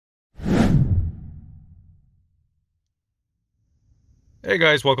Hey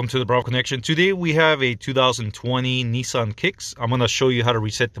guys, welcome to the Bravo Connection. Today we have a 2020 Nissan Kicks. I'm going to show you how to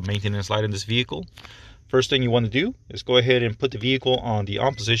reset the maintenance light in this vehicle. First thing you want to do is go ahead and put the vehicle on the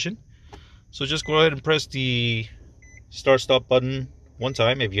on position. So just go ahead and press the start stop button one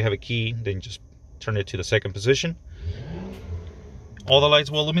time. If you have a key, then just turn it to the second position. All the lights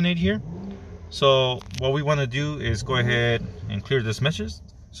will illuminate here. So what we want to do is go ahead and clear this message.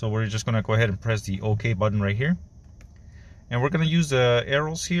 So we're just going to go ahead and press the OK button right here. And we're going to use the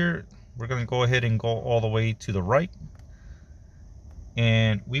arrows here. We're going to go ahead and go all the way to the right.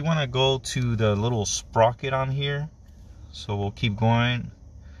 And we want to go to the little sprocket on here. So we'll keep going.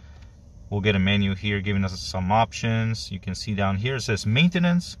 We'll get a menu here giving us some options. You can see down here it says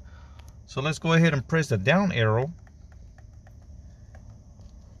maintenance. So let's go ahead and press the down arrow.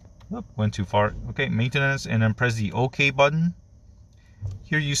 Oop, went too far. Okay, maintenance, and then press the OK button.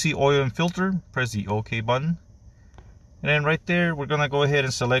 Here you see oil and filter. Press the OK button. And then right there, we're going to go ahead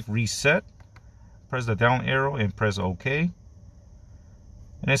and select reset. Press the down arrow and press OK.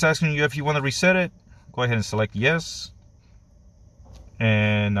 And it's asking you if you want to reset it. Go ahead and select yes.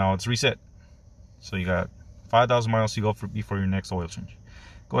 And now it's reset. So you got 5,000 miles to go before your next oil change.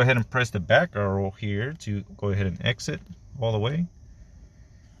 Go ahead and press the back arrow here to go ahead and exit all the way.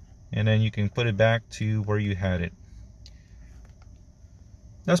 And then you can put it back to where you had it.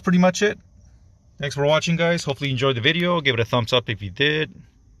 That's pretty much it. Thanks for watching, guys. Hopefully you enjoyed the video. Give it a thumbs up if you did.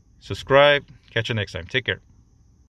 Subscribe. Catch you next time. Take care.